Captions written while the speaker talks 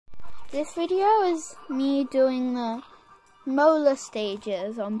This video is me doing the mola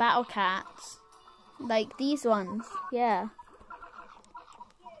stages on Battle Cats. Like these ones, yeah.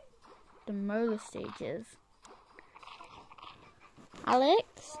 The mola stages.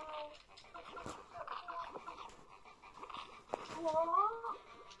 Alex?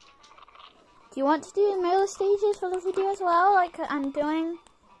 Do you want to do the mola stages for the video as well, like I'm doing?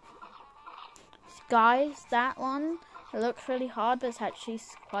 Guys, that one, it looks really hard, but it's actually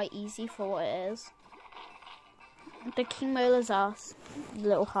quite easy for what it is. The king molars are a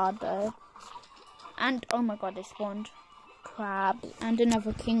little hard though. And, oh my god, they spawned crabs and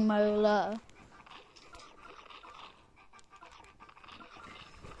another king molar.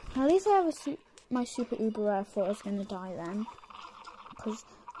 At least I have my super uber rare. I thought I was going to die then, because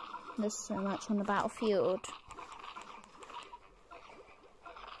there's so much on the battlefield.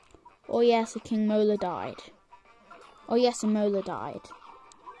 Oh yes, a king molar died. Oh yes, a molar died.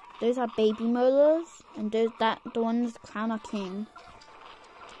 Those are baby molars, and the ones crown are king.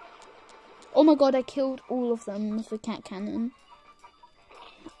 Oh my god, I killed all of them with the cat cannon.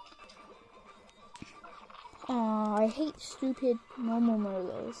 Oh, I hate stupid normal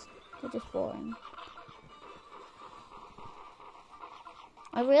molars. They're just boring.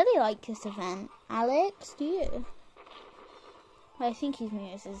 I really like this event. Alex, do you? I think he's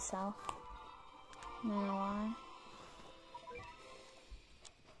muted himself. I don't know why.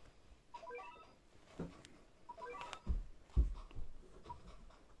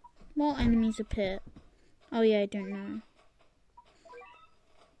 What enemies appear? Oh yeah, I don't know.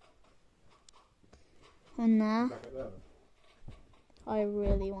 On there. I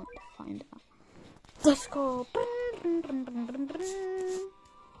really want to find out. Let's go.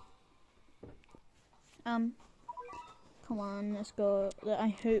 Come on, let's go.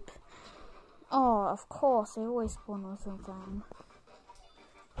 I hope. Oh, of course, they always spawn with them.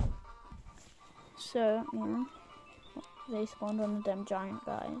 So, yeah. They spawned one of them giant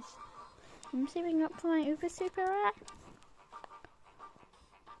guys. I'm saving up for my Uber Super Rat.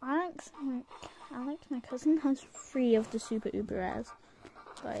 Alex, my cousin, has 3 of the Super Uber Rares.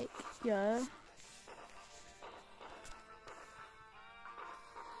 Like, yeah.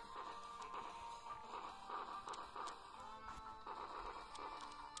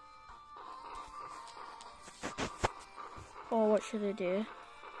 Oh, what should I do?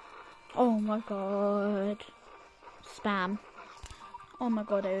 Oh my god. Spam. Oh my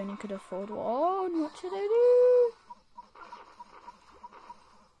god, I only could afford one. What should I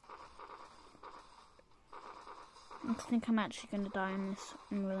do? I think I'm actually going to die in this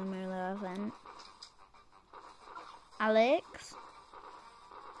mola event. Alex?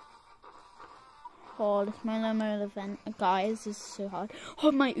 Oh, this mola event. Guys, this is so hard.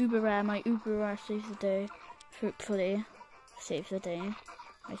 Oh, my Uber Rare saves the day. Hopefully. Saves the day,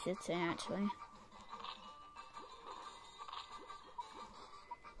 I should say, actually.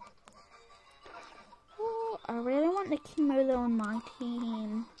 Oh, I really want the king mola on my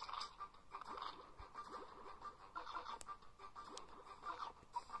team.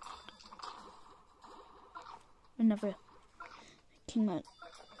 Another king mola.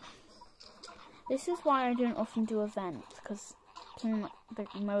 This is why I don't often do events, because the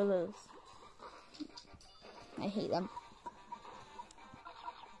molars, I hate them.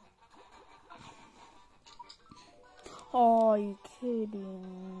 Oh, are you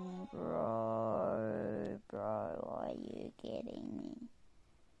kidding, bro? Bro, are you kidding me?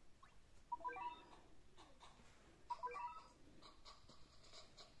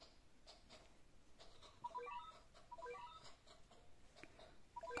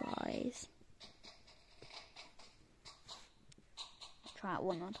 Guys. Try it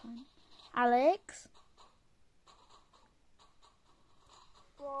one more time. Alex?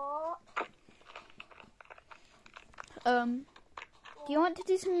 What? Do you want to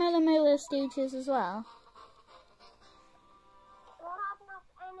do some mola stages as well? I don't have enough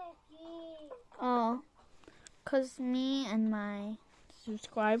energy. Oh, because me and my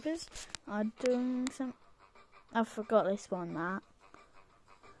subscribers are doing some... I forgot they spawned that.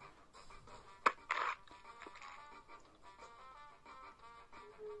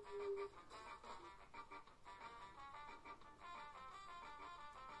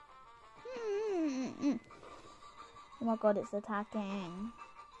 Oh my god, it's attacking.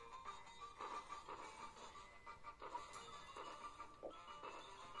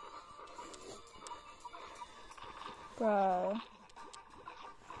 Bro.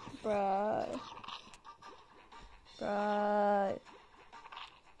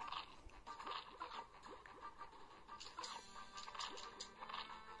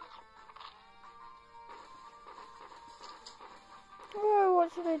 What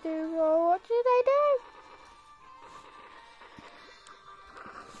should I do?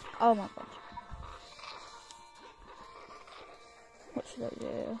 Oh my god. What should I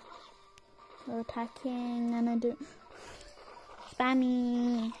do? They're attacking and I do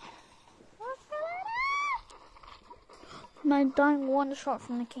spammy. And I don't want a shot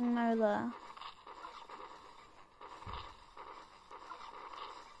from the king mola.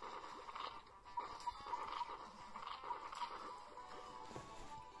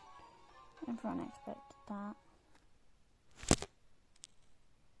 Everyone expected that.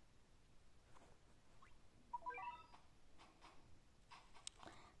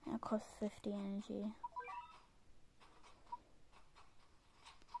 It costs 50 energy.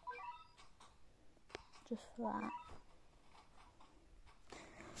 Just for that.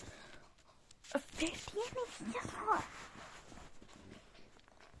 50 energy just for that.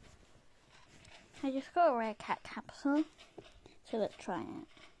 I just got a rare cat capsule. So let's try it.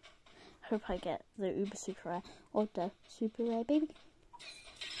 Hope I get the uber super rare or the super rare baby.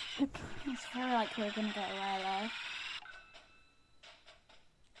 It's very likely we're gonna get a rare though.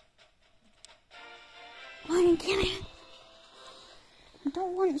 I'm kidding. I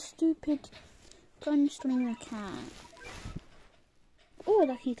don't want stupid gunstreamer cat. Oh, a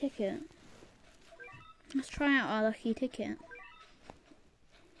lucky ticket. Let's try out our lucky ticket.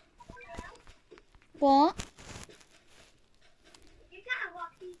 What? You got a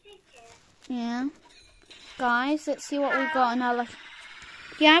lucky ticket? Yeah. Guys, let's see what we got in our lucky.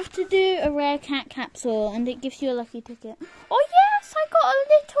 You have to do a rare cat capsule and it gives you a lucky ticket. Oh yes, I got a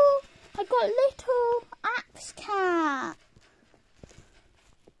little axe cat.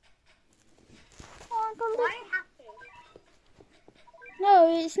 Oh, I got a little.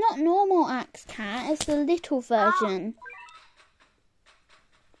 No, it's not normal axe cat, it's the little version.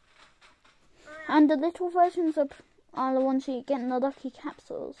 And the little versions are the ones you get in the lucky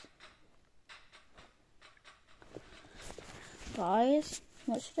capsules. Guys,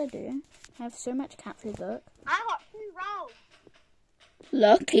 what should I do? I have so much cat food, look. I got 2 rolls.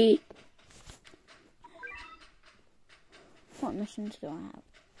 Lucky. What missions do I have?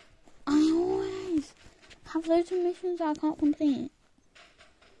 I always have loads of missions I can't complete.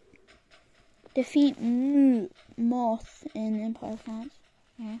 Defeat Moth in Empire Flats.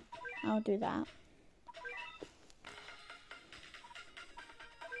 Yeah, I'll do that.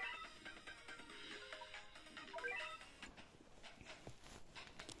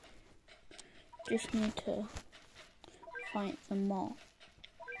 Just need to fight the moth.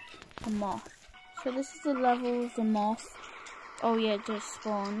 The moth. So this is the level of the moth. Oh yeah, it just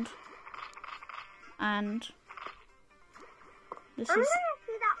spawned. And this I'm is. gonna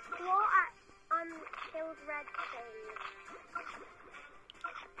see that claw at killed red thing.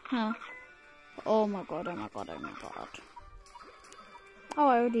 Huh. Oh my god, oh my god, oh my god. Oh,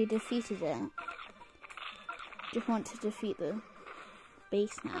 I already defeated it. Just want to defeat the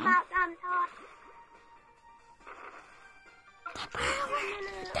base now.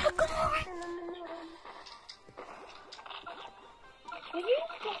 Did you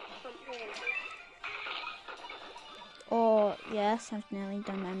spot something? Oh, yes, I've nearly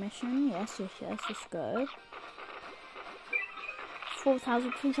done my mission. Yes, let's go.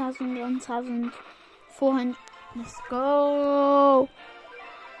 4,000, 2,000, 1,000, 400. Let's go.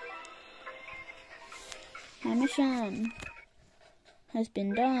 My mission has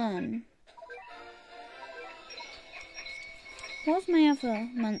been done. What was my other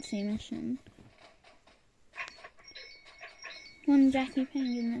monthly mission? One Jackie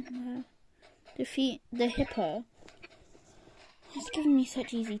Penguin. Defeat the hippo. It's giving me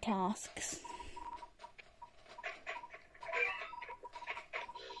such easy tasks.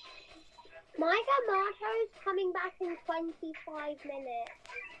 My tomato's coming back in 25 minutes.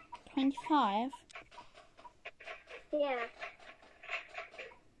 25? Yeah.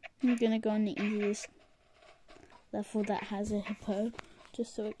 I'm gonna go on the easiest level that has a hippo,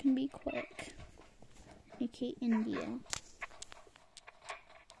 just so it can be quick. Okay, India.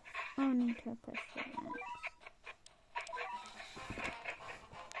 I need to press the X.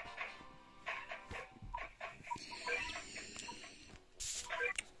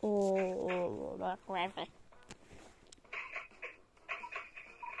 Oh, that's crazy.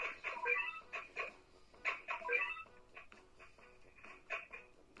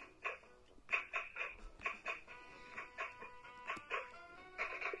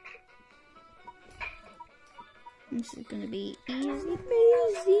 This is gonna be easy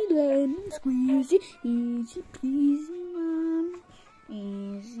peasy lemon squeezy, easy peasy lemon,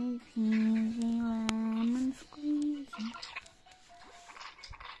 easy peasy lemon squeezy.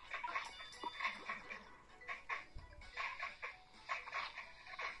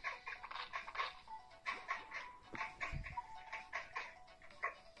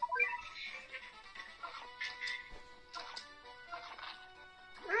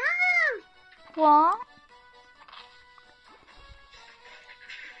 What?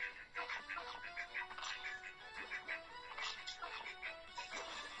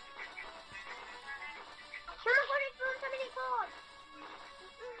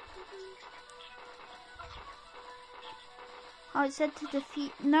 Oh, it said to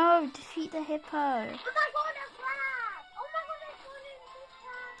defeat. No, defeat the hippo. But I got a crab! Oh my god, I got a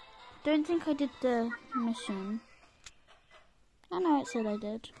crab! Don't think I did the mission. I know it said I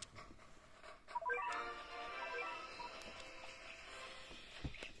did.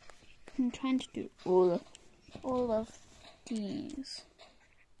 I'm trying to do all of these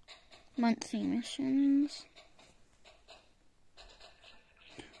monthly missions.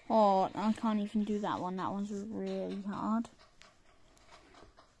 Oh, I can't even do that one. That one's really hard.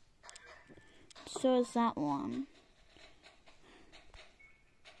 So is that one.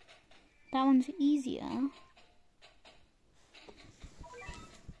 That one's easier.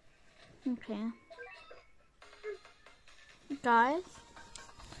 Okay. Guys,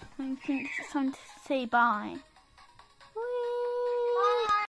 I think it's time to say bye.